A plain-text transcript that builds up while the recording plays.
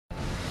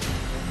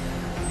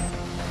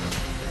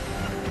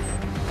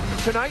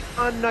Tonight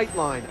on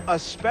Nightline, a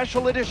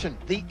special edition,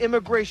 the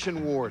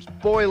immigration wars,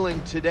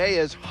 boiling today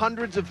as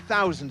hundreds of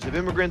thousands of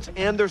immigrants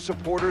and their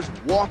supporters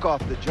walk off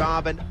the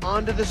job and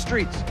onto the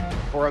streets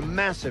for a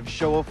massive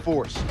show of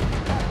force.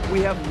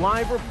 We have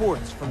live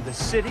reports from the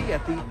city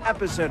at the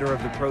epicenter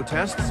of the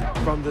protests,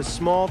 from the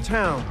small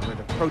town where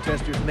the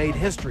protesters made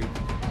history,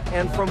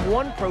 and from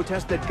one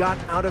protest that got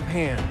out of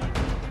hand.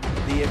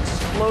 The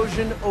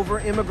explosion over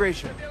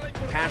immigration,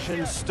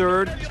 passion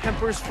stirred,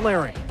 tempers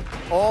flaring,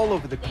 all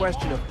over the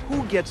question of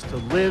who gets to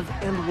live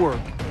and work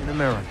in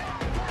America.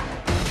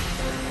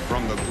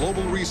 From the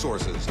global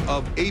resources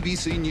of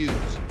ABC News,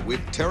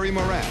 with Terry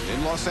Moran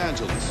in Los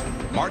Angeles,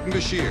 Martin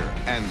Bashir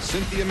and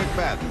Cynthia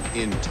McFadden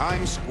in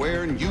Times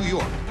Square, New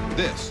York,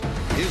 this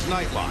is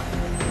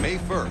Nightline, May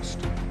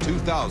 1st,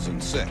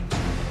 2006.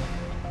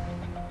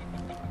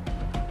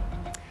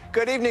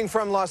 Good evening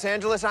from Los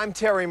Angeles. I'm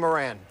Terry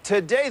Moran.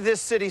 Today,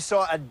 this city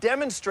saw a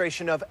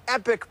demonstration of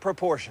epic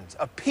proportions,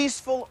 a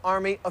peaceful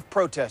army of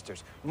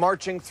protesters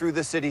marching through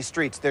the city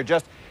streets. They're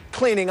just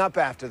cleaning up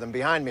after them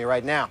behind me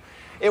right now.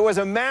 It was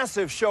a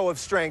massive show of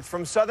strength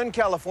from Southern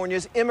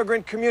California's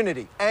immigrant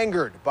community,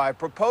 angered by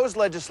proposed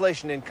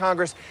legislation in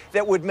Congress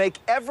that would make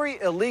every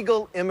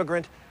illegal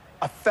immigrant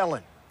a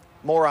felon.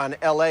 More on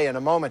LA in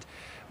a moment.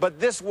 But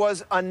this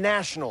was a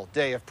national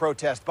day of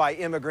protest by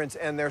immigrants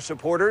and their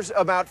supporters.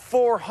 About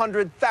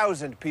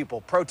 400,000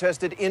 people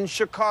protested in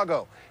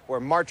Chicago, where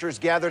marchers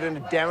gathered in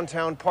a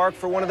downtown park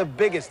for one of the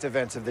biggest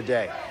events of the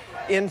day.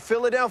 In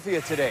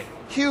Philadelphia today,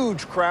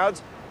 huge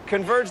crowds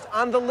converged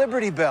on the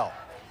Liberty Bell.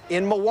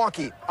 In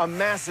Milwaukee, a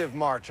massive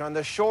march on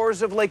the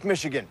shores of Lake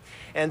Michigan.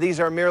 And these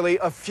are merely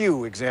a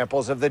few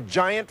examples of the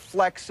giant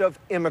flex of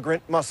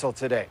immigrant muscle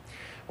today.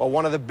 Well,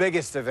 one of the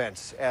biggest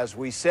events, as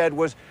we said,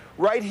 was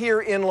right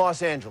here in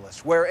Los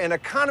Angeles, where an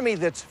economy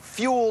that's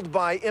fueled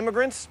by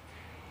immigrants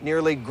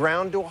nearly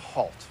ground to a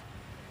halt.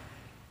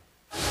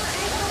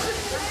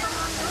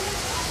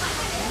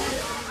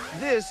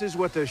 This is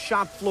what the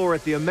shop floor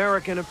at the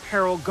American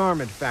Apparel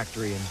Garment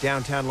Factory in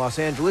downtown Los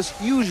Angeles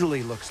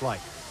usually looks like.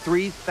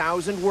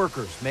 3,000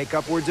 workers make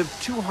upwards of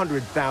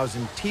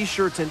 200,000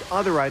 T-shirts and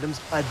other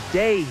items a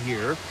day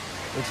here.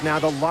 It's now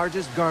the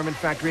largest garment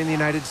factory in the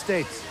United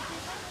States.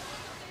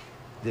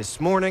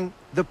 This morning,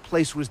 the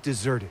place was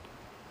deserted.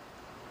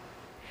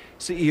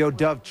 CEO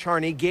Dov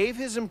Charney gave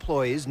his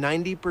employees,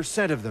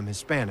 90% of them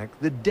Hispanic,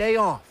 the day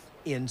off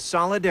in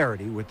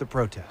solidarity with the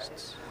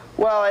protests.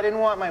 Well, I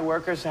didn't want my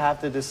workers to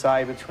have to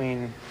decide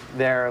between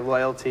their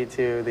loyalty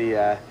to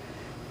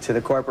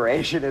the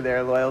corporation and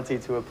their loyalty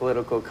to a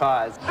political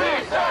cause.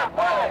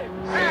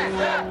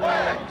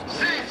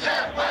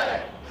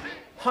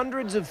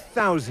 Hundreds of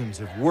thousands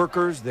of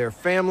workers, their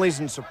families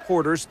and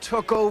supporters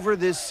took over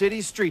this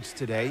city's streets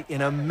today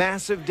in a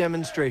massive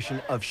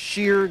demonstration of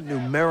sheer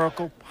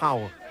numerical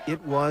power. It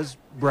was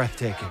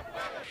breathtaking.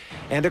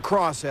 And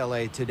across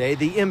LA today,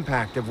 the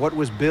impact of what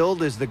was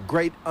billed as the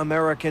Great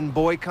American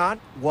Boycott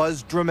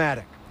was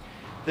dramatic.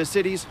 The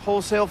city's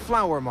wholesale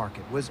flower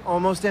market was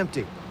almost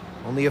empty.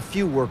 Only a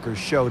few workers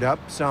showed up,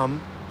 some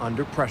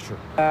under pressure.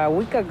 A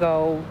week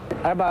ago,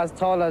 our boss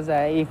told us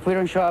that if we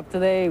don't show up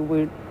today,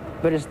 we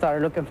better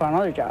start looking for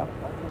another job.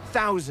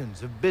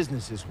 Thousands of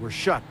businesses were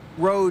shut.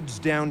 Roads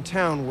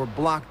downtown were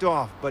blocked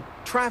off, but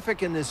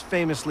traffic in this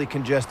famously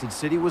congested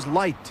city was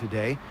light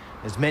today,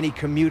 as many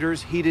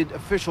commuters heeded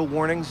official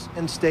warnings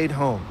and stayed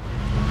home.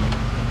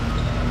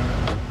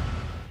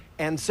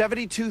 And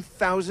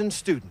 72,000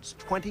 students,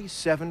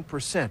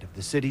 27% of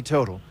the city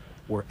total,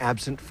 were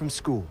absent from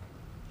school.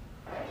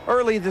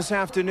 Early this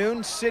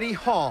afternoon, City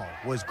Hall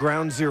was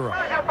ground zero.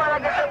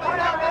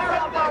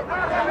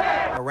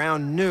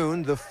 Around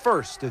noon, the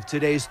first of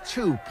today's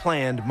two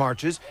planned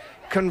marches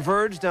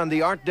converged on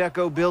the Art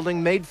Deco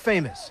building made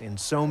famous in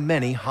so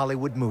many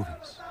Hollywood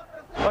movies.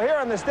 Well, here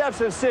on the steps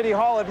of City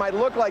Hall, it might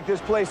look like this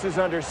place is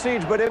under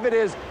siege, but if it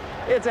is,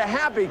 it's a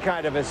happy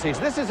kind of a siege.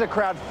 This is a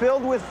crowd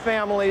filled with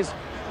families,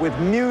 with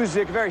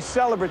music, very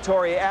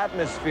celebratory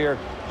atmosphere.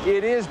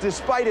 It is,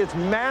 despite its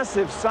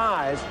massive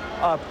size,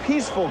 a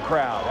peaceful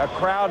crowd, a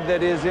crowd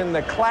that is in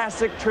the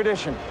classic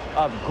tradition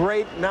of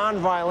great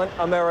nonviolent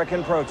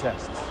American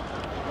protests.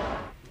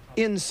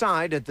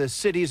 Inside at the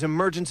city's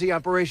Emergency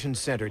Operations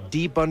Center,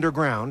 deep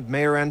underground,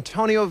 Mayor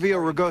Antonio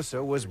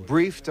Villaraigosa was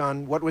briefed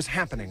on what was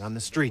happening on the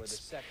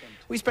streets.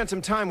 We spent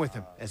some time with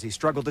him as he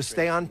struggled to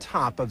stay on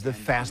top of the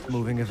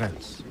fast-moving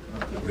events.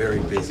 Very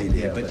busy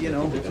day, but you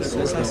know,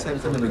 as I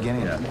said from the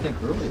beginning,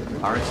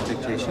 our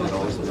expectation had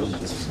always been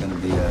this was going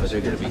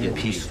to be a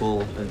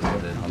peaceful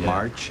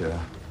march.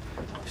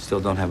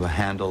 Still don't have a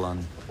handle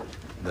on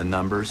the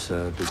numbers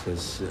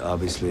because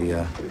obviously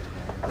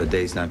the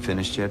day's not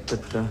finished yet,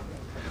 but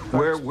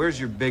Where's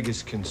your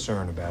biggest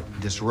concern about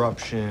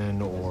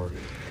disruption or?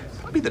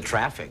 Probably the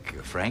traffic,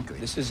 frankly.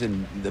 This is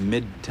in the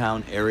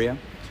Midtown area.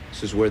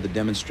 This is where the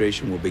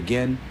demonstration will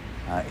begin.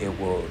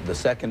 The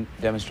second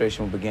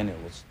demonstration will begin. It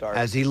will start.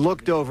 As he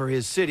looked over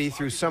his city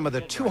through some of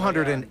the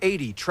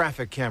 280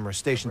 traffic cameras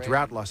stationed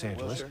throughout Los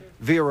Angeles,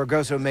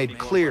 Villaraigosa made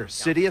clear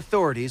city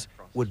authorities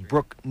would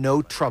brook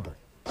no trouble.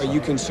 Are you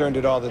concerned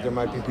at all that there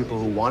might be people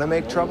who want to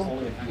make trouble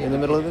in the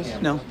middle of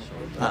this? No,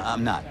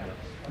 I'm not.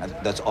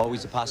 That's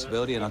always a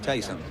possibility, and I'll tell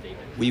you something.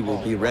 We will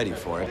be ready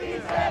for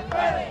it.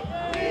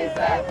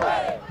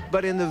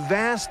 But in the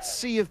vast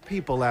sea of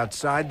people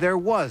outside, there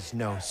was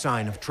no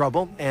sign of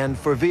trouble, and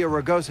for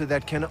Villaraigosa,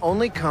 that can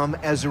only come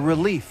as a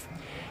relief.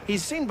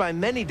 He's seen by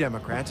many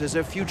Democrats as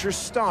a future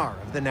star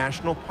of the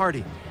National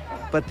Party.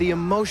 But the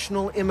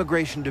emotional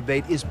immigration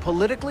debate is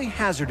politically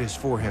hazardous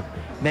for him.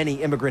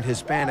 Many immigrant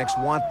Hispanics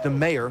want the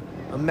mayor,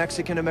 a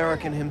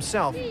Mexican-American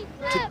himself,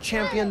 to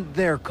champion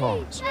their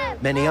cause.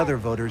 Many other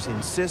voters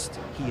insist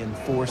he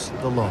enforce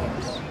the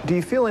laws. Do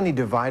you feel any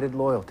divided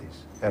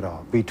loyalties at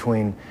all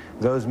between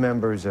those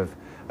members of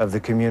the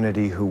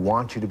community who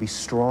want you to be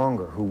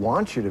stronger, who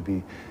want you to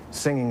be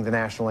singing the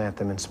national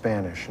anthem in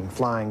Spanish and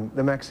flying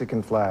the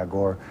Mexican flag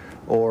or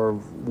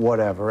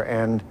whatever,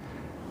 and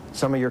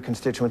some of your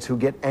constituents who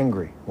get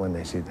angry when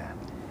they see that?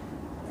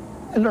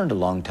 I learned a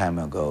long time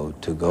ago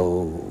to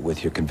go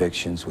with your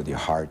convictions, with your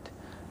heart,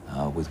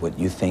 with what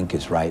you think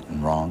is right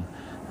and wrong.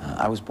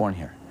 I was born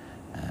here.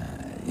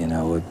 You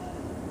know,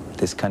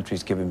 this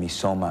country's given me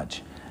so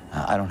much.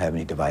 I don't have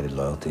any divided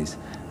loyalties.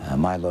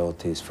 My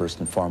loyalty is first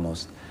and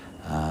foremost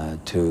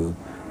to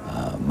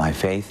my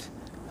faith,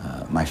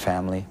 my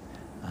family,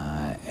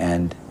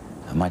 and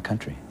my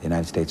country, the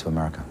United States of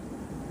America.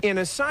 In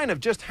a sign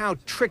of just how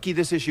tricky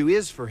this issue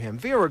is for him,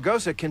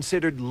 Villaraigosa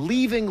considered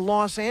leaving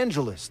Los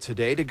Angeles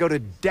today to go to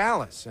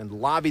Dallas and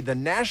lobby the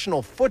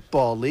National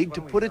Football League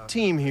to put a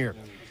team here.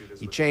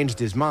 He changed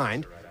his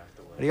mind,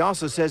 but he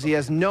also says he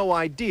has no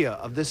idea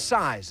of the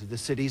size of the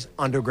city's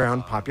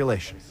underground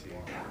population.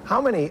 How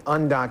many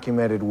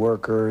undocumented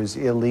workers,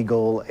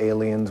 illegal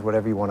aliens,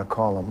 whatever you want to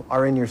call them,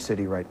 are in your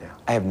city right now?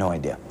 I have no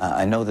idea.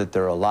 I know that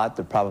there are a lot.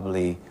 There are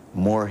probably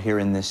more here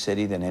in this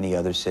city than any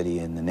other city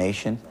in the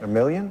nation. A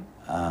million?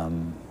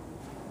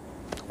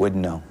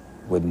 Wouldn't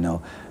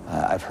know.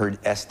 I've heard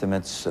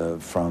estimates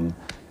from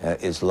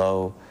as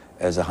low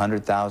as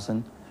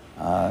 100,000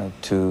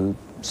 to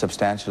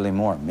substantially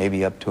more,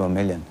 maybe up to 1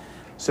 million.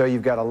 So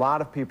you've got a lot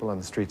of people on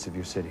the streets of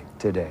your city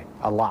today,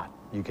 a lot.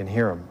 You can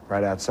hear them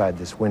right outside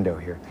this window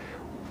here.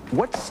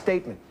 What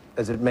statement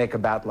does it make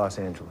about Los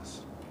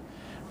Angeles?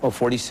 Well,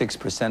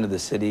 46% of the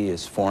city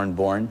is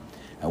foreign-born.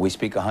 We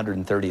speak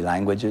 130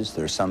 languages.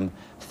 There are some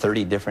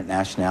 30 different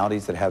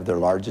nationalities that have their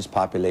largest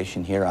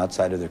population here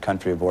outside of their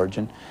country of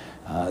origin.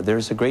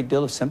 There's a great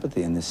deal of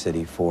sympathy in this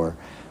city for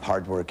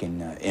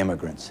hardworking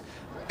immigrants.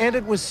 And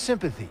it was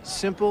sympathy,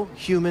 simple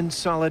human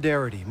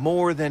solidarity,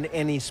 more than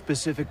any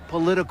specific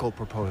political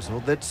proposal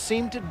that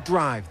seemed to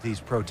drive these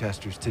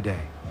protesters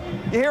today.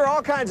 You hear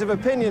all kinds of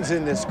opinions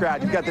in this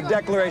crowd. You've got the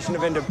Declaration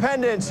of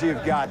Independence,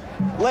 you've got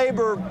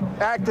labor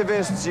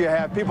activists, you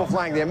have people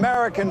flying the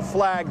American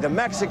flag, the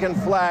Mexican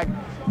flag.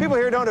 People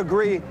here don't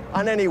agree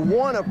on any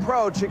one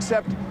approach,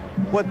 except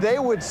what they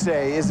would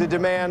say is a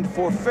demand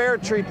for fair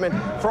treatment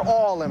for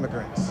all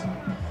immigrants.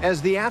 As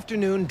the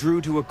afternoon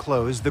drew to a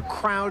close, the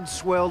crowd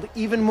swelled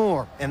even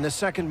more, and the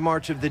second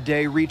march of the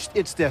day reached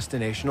its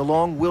destination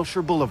along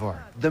Wilshire Boulevard.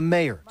 The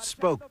mayor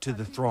spoke to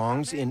the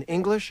throngs in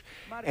English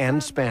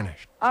and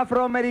Spanish.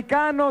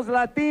 Afroamericanos,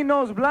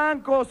 Latinos,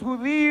 blancos,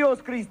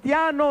 judíos,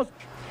 cristianos.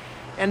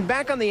 And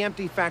back on the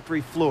empty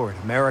factory floor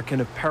at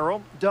American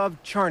Apparel,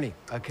 Dov Charney,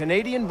 a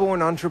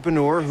Canadian-born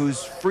entrepreneur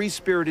whose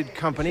free-spirited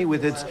company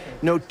with its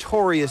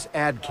notorious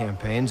ad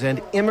campaigns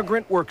and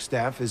immigrant work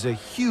staff is a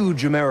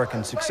huge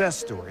American success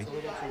story,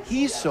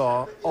 he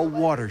saw a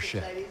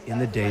watershed in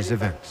the day's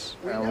events.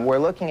 We're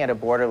looking at a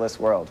borderless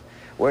world.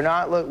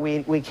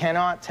 We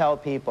cannot tell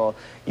people,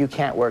 you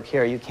can't work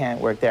here, you can't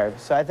work there.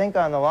 So I think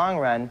on the long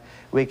run,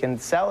 we can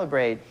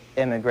celebrate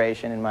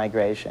immigration and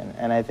migration.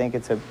 And I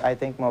think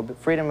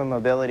freedom of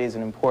mobility is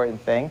an important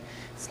thing.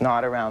 It's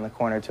not around the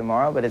corner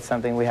tomorrow, but it's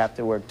something we have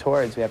to work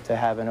towards. We have to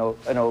have an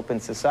open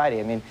society.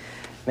 I mean,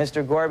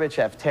 Mr.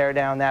 Gorbachev, tear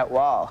down that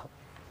wall.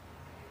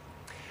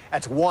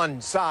 That's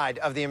one side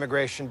of the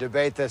immigration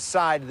debate, the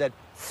side that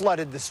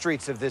flooded the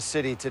streets of this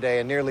city today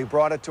and nearly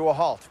brought it to a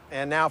halt.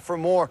 And now for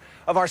more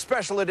of our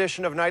special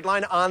edition of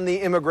Nightline on the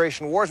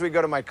immigration wars, we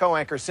go to my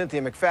co-anchor,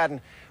 Cynthia McFadden,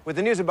 with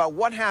the news about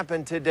what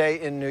happened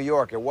today in New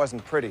York. It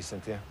wasn't pretty,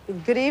 Cynthia.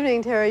 Good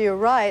evening, Terry. You're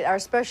right. Our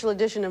special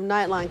edition of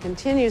Nightline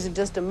continues in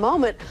just a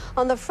moment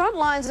on the front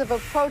lines of a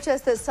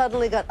protest that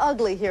suddenly got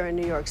ugly here in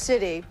New York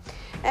City.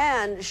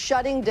 And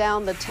shutting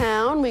down the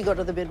town, we go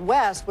to the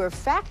Midwest, where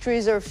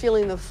factories are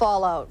feeling the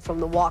fallout from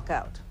the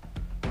walkout.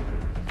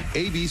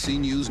 ABC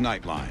News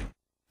Nightline.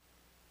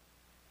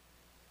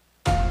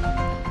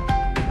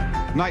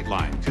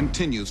 Nightline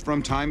continues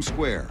from Times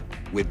Square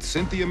with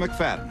Cynthia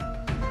McFadden.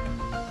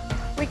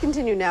 We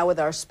continue now with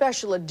our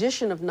special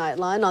edition of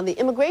Nightline on the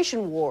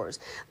immigration wars.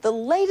 The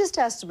latest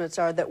estimates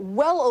are that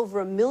well over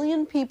 1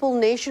 million people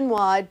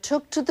nationwide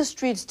took to the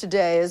streets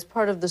today as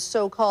part of the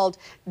so-called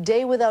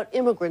Day Without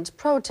Immigrants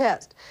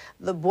protest.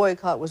 The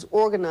boycott was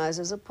organized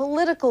as a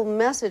political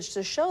message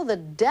to show the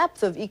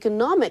depth of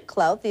economic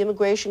clout the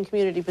immigration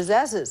community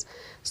possesses.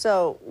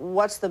 So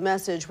what's the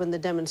message when the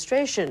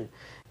demonstration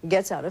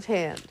gets out of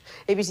hand.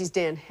 ABC's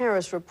Dan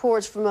Harris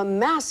reports from a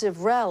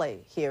massive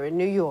rally here in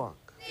New York.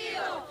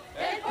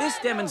 This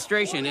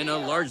demonstration in a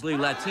largely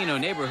Latino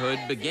neighborhood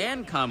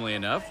began calmly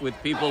enough with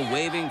people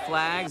waving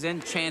flags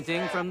and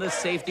chanting from the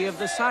safety of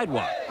the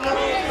sidewalk.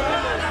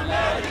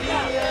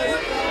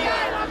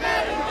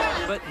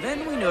 But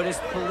then we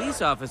noticed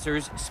police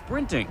officers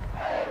sprinting.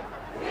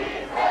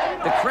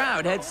 The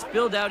crowd had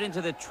spilled out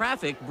into the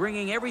traffic,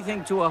 bringing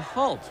everything to a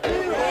halt.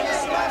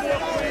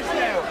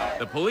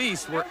 The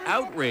police were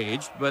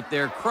outraged, but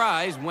their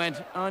cries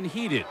went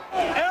unheeded.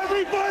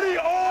 Everybody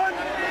on!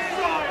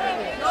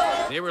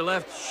 They were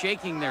left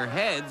shaking their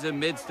heads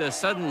amidst a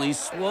suddenly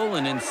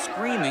swollen and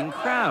screaming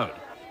crowd.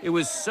 It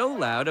was so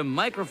loud a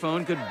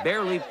microphone could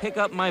barely pick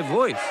up my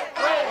voice.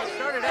 What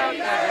started out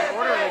as an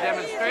orderly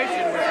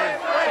demonstration, which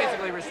was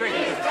basically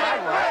restricted to the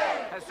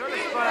sidewalk, has sort of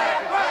spun out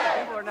of control.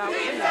 People are now in the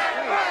street.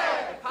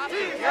 The cops are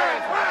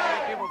furious for trying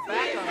to get people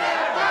back on the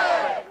sidewalk.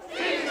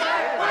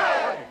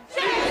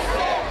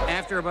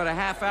 After about a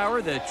half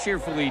hour, the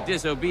cheerfully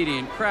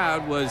disobedient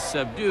crowd was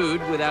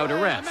subdued without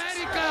arrest.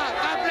 America!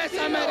 God bless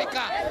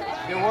America!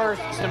 There were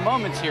some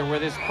moments here where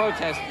this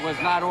protest was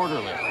not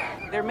orderly.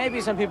 There may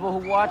be some people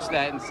who watch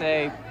that and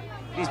say,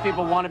 these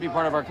people want to be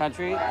part of our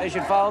country, they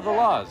should follow the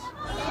laws.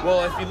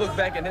 Well, if you look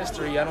back in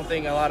history, I don't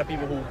think a lot of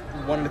people who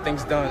wanted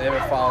things done ever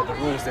followed the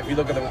rules. If you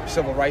look at the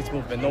civil rights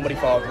movement, nobody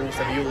followed rules.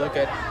 If you look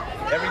at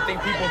everything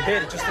people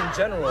did, just in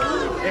general,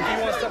 if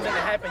you want something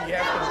to happen, you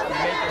have to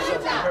make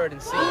yourself be heard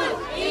and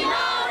seen.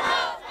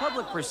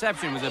 Public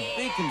perception was a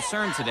big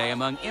concern today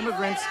among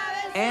immigrants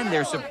and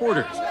their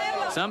supporters.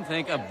 Some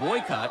think a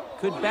boycott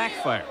could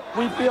backfire.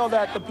 We feel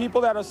that the people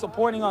that are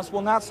supporting us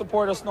will not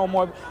support us no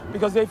more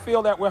because they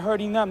feel that we're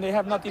hurting them. They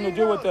have nothing to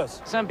do with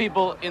this. Some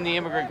people in the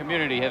immigrant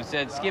community have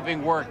said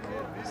skipping work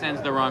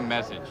sends the wrong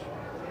message.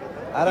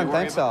 I don't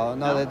think so.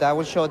 No, that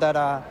would show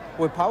that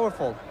we're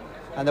powerful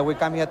and that we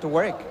come here to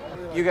work.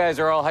 You guys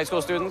are all high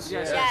school students?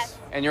 Yes.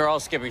 And you're all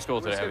skipping school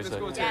today, obviously.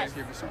 Yes.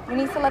 We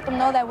need to let them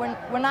know that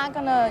we're not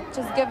going to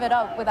just give it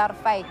up without a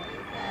fight.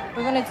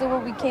 We're going to do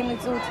what we came to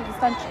do to this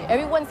country.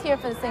 Everyone's here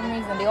for the same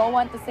reason. They all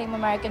want the same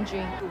American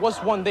dream.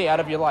 What's one day out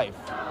of your life?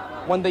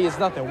 One day is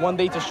nothing. One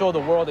day to show the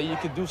world that you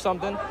could do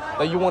something,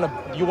 that you want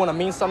to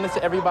mean something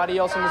to everybody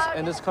else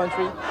in this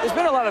country. There's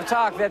been a lot of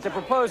talk that the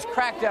proposed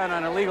crackdown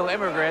on illegal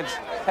immigrants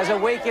has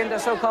awakened a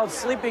so-called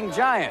sleeping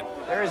giant.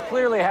 There is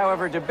clearly,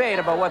 however, debate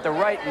about what the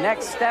right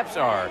next steps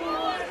are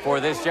for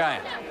this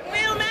giant.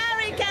 We're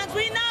Americans.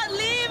 We're not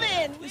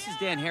leaving. This is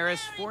Dan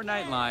Harris for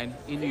Nightline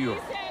in New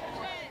York.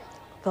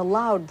 The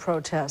loud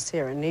protests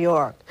here in New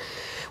York.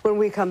 When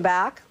we come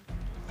back,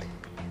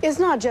 it's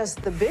not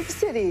just the big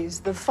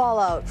cities, the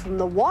fallout from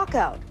the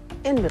walkout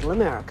in Middle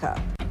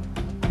America.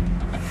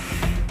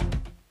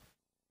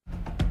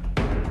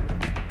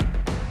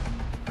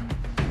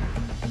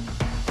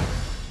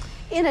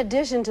 In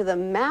addition to the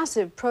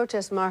massive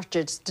protest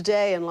marches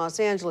today in Los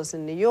Angeles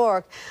and New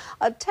York,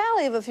 a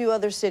tally of a few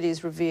other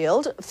cities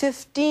revealed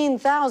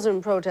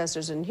 15,000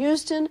 protesters in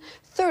Houston,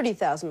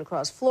 30,000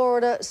 across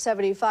Florida,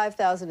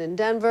 75,000 in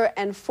Denver,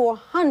 and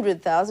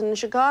 400,000 in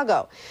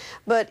Chicago.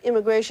 But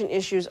immigration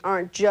issues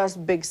aren't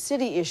just big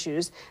city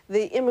issues.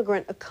 The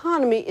immigrant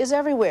economy is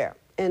everywhere.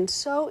 And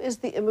so is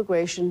the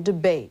immigration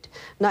debate.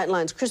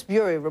 Nightline's Chris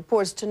Bury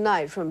reports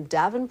tonight from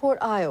Davenport,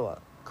 Iowa.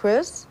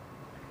 Chris?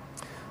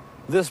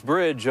 This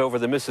bridge over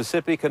the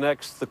Mississippi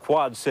connects the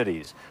Quad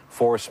Cities,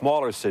 4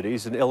 smaller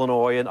cities in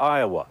Illinois and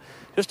Iowa.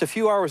 Just a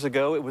few hours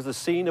ago, it was the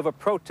scene of a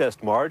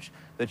protest march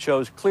that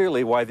shows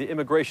clearly why the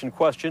immigration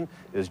question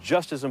is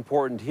just as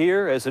important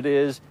here as it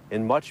is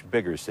in much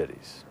bigger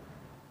cities.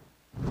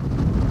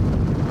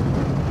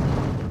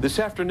 This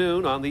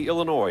afternoon, on the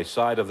Illinois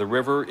side of the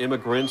river,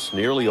 immigrants,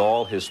 nearly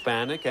all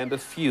Hispanic and a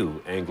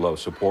few Anglo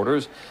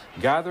supporters,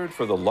 gathered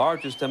for the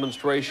largest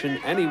demonstration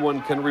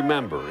anyone can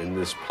remember in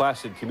this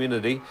placid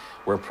community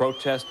where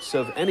protests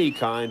of any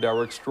kind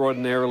are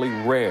extraordinarily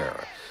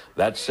rare.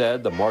 That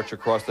said, the march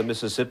across the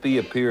Mississippi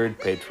appeared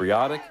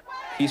patriotic,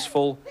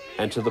 peaceful,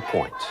 and to the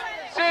point.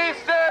 Sí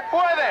se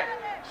puede!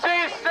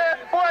 Sí se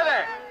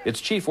puede!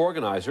 Its chief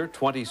organizer,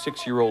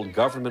 26-year-old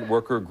government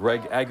worker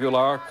Greg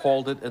Aguilar,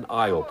 called it an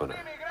eye-opener.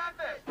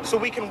 So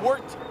we can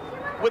work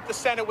with the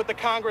Senate, with the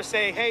Congress,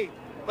 say, hey,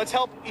 let's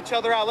help each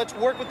other out. Let's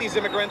work with these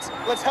immigrants.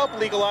 Let's help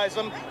legalize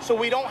them so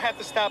we don't have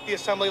to stop the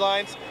assembly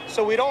lines,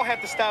 so we don't have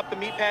to stop the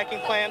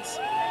meatpacking plants,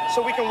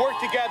 so we can work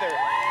together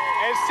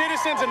as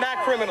citizens and not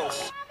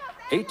criminals.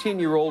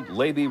 18-year-old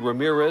Leiby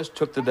Ramirez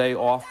took the day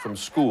off from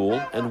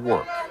school and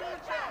work.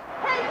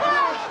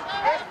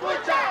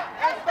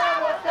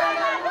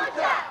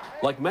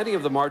 Like many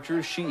of the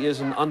marchers, she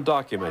is an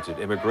undocumented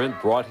immigrant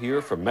brought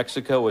here from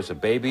Mexico as a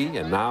baby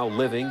and now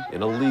living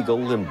in a legal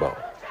limbo.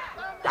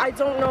 I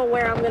don't know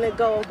where I'm going to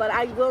go, but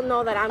I will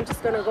know that I'm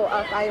just going to go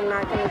up. I am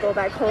not going to go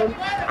back home.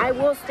 I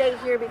will stay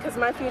here because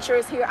my future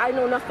is here. I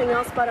know nothing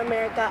else but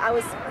America. I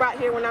was brought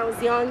here when I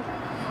was young,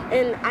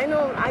 and I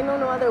know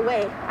no other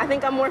way. I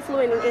think I'm more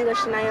fluent in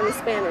English than I am in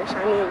Spanish.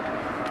 I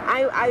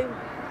mean,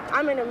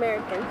 I'm an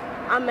American.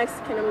 I'm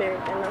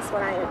Mexican-American. That's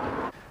what I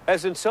am.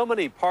 As in so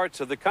many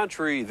parts of the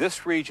country,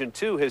 this region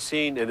too has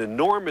seen an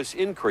enormous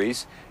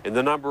increase in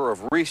the number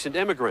of recent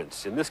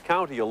immigrants. In this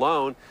county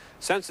alone,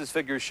 census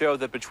figures show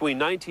that between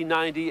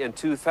 1990 and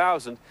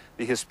 2000,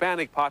 the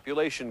Hispanic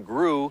population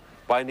grew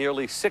by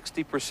nearly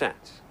 60%.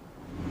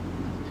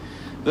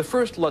 The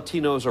first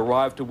Latinos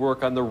arrived to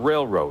work on the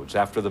railroads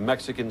after the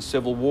Mexican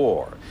Civil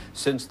War.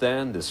 Since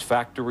then, this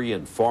factory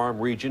and farm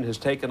region has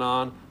taken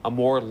on a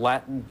more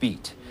Latin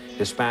beat.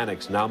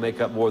 Hispanics now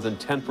make up more than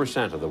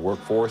 10% of the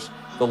workforce,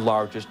 the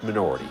largest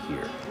minority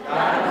here.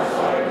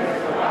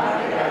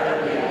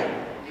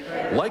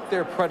 Like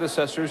their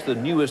predecessors, the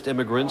newest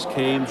immigrants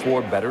came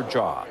for better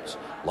jobs.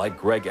 Like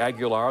Greg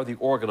Aguilar, the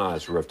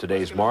organizer of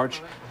today's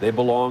march, they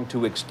belong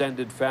to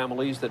extended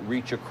families that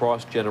reach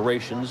across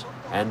generations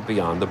and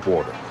beyond the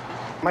border.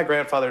 My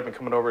grandfather had been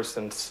coming over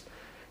since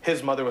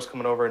his mother was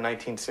coming over in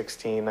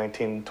 1916,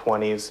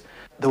 1920s.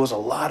 There was a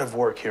lot of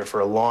work here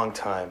for a long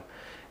time,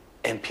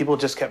 and people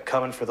just kept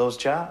coming for those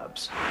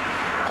jobs.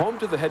 Home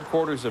to the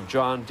headquarters of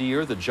John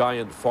Deere, the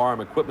giant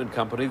farm equipment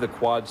company, the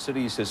Quad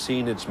Cities has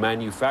seen its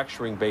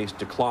manufacturing base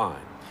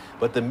decline.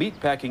 But the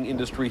meatpacking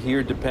industry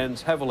here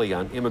depends heavily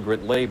on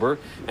immigrant labor,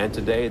 and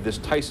today this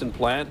Tyson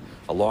plant,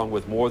 along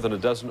with more than a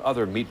dozen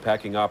other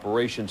meatpacking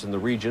operations in the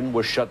region,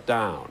 was shut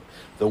down.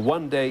 The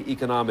one-day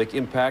economic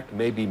impact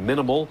may be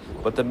minimal,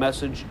 but the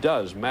message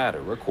does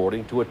matter,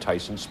 according to a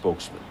Tyson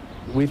spokesman.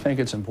 We think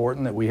it's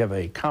important that we have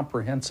a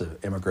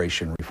comprehensive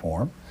immigration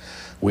reform.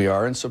 We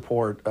are in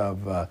support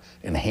of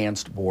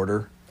enhanced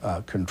border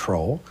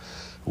control.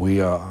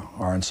 We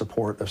are in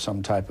support of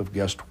some type of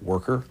guest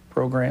worker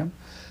program.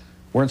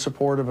 We're in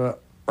support of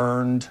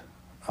an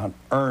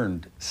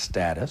earned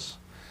status,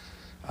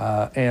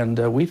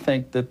 and we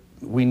think that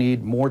we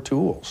need more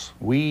tools.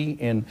 We,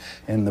 in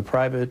the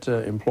private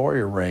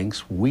employer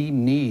ranks, we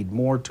need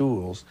more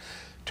tools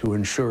to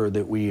ensure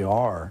that we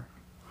are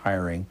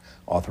hiring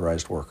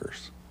authorized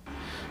workers.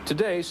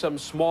 Today, some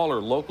smaller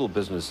local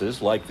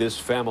businesses, like this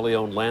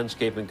family-owned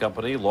landscaping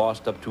company,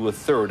 lost up to a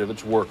third of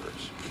its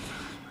workers.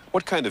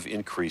 What kind of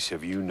increase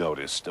have you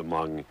noticed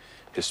among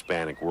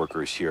Hispanic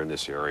workers here in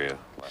this area?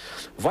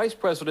 Vice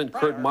President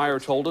Kurt Meyer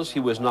told us he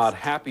was not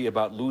happy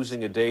about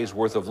losing a day's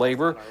worth of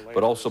labor,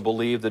 but also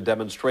believed the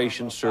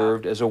demonstration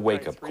served as a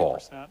wake-up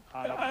call.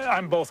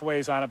 I'm both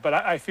ways on it, but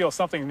I feel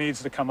something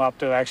needs to come up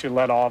to actually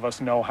let all of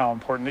us know how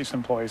important these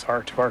employees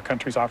are to our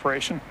country's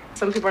operation.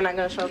 Some people are not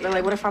going to show up. They're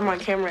like, what if I'm on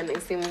camera and they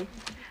see me?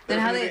 Then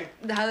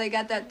how they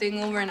got that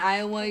thing over in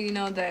Iowa, you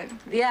know, that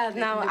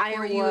now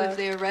Iowa, you if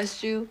they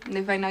arrest you and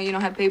they find out you don't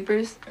have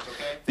papers.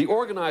 The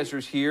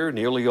organizers here,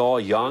 nearly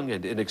all young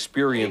and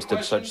inexperienced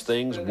at such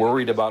things,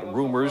 worried about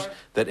rumors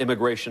that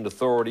immigration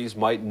authorities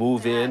might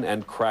move in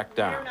and crack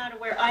down. We're not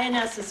aware.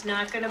 INS is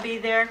not going to be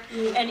there,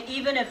 and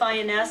even if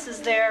INS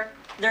is there,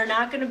 they're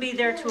not going to be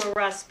there to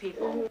arrest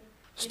people.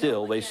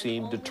 Still, they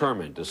seem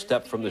determined to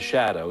step from the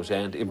shadows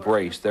and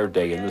embrace their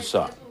day in the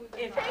sun.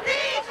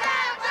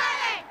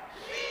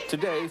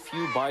 Today,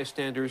 few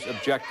bystanders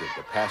objected.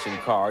 The passing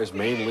cars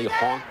mainly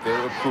honked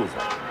their approval.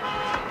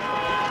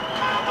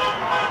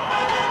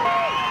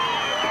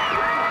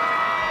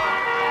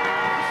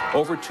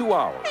 Over 2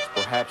 hours,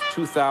 perhaps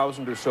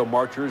 2,000 or so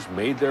marchers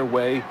made their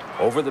way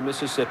over the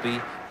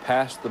Mississippi,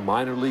 past the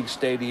minor league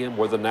stadium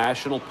where the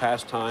national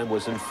pastime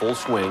was in full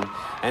swing,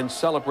 and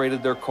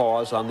celebrated their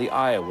cause on the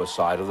Iowa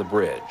side of the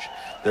bridge.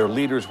 Their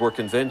leaders were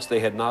convinced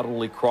they had not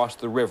only crossed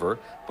the river,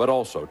 but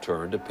also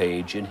turned a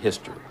page in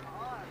history.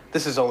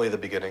 This is only the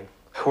beginning.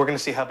 We're going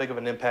to see how big of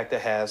an impact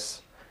it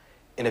has,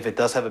 and if it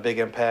does have a big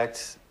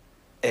impact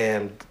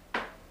and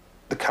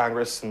the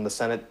Congress and the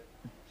Senate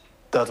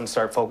doesn't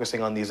start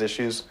focusing on these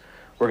issues,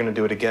 we're going to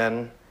do it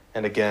again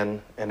and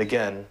again and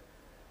again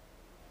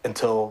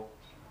until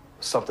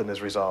something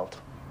is resolved.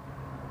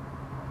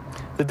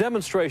 The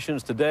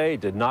demonstrations today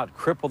did not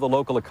cripple the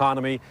local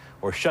economy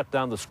or shut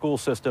down the school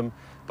system,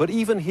 but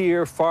even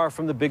here, far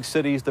from the big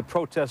cities, the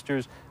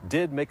protesters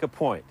did make a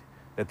point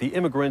that the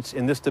immigrants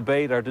in this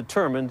debate are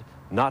determined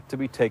not to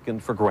be taken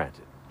for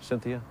granted.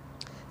 Cynthia?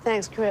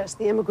 Thanks, Chris.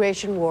 The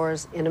immigration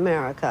wars in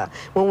America.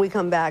 When we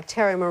come back,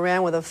 Terry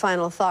Moran with a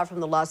final thought from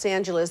the Los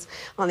Angeles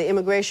on the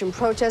immigration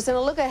protests and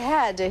a look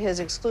ahead to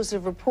his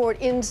exclusive report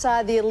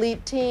inside the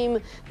elite team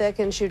that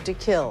can shoot to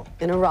kill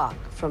in Iraq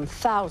from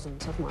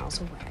thousands of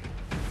miles away.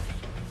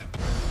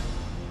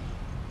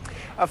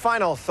 A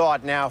final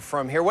thought now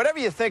from here. Whatever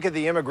you think of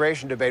the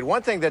immigration debate,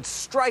 one thing that's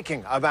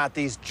striking about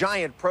these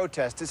giant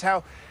protests is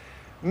how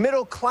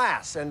middle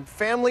class and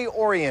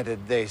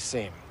family-oriented they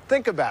seem.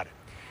 Think about it.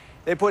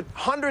 They put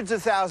hundreds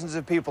of thousands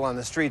of people on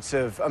the streets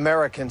of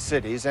American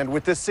cities, and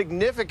with the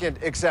significant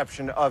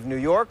exception of New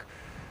York,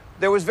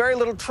 there was very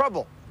little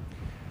trouble.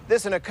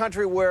 This in a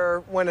country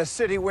where when a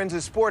city wins a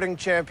sporting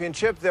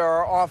championship, there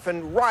are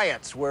often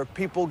riots where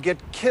people get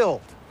killed.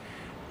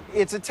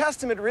 It's a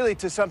testament really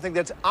to something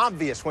that's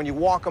obvious when you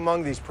walk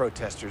among these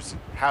protesters,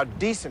 how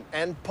decent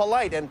and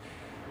polite and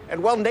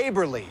well,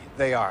 neighborly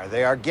they are.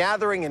 They are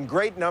gathering in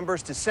great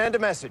numbers to send a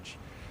message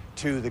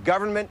to the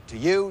government, to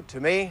you, to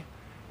me,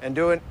 and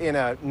do it in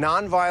a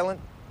nonviolent,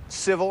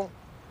 civil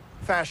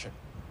fashion.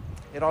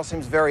 It all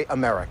seems very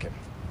American,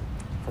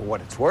 for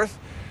what it's worth.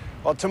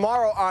 Well,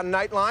 tomorrow on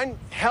Nightline,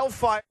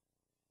 hellfire.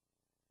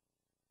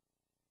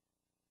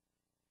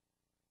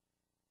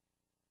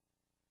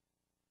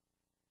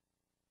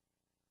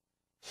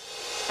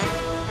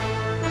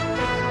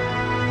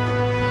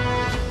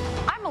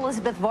 I'm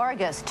Elizabeth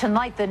Vargas.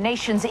 Tonight, the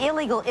nation's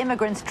illegal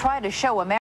immigrants try to show America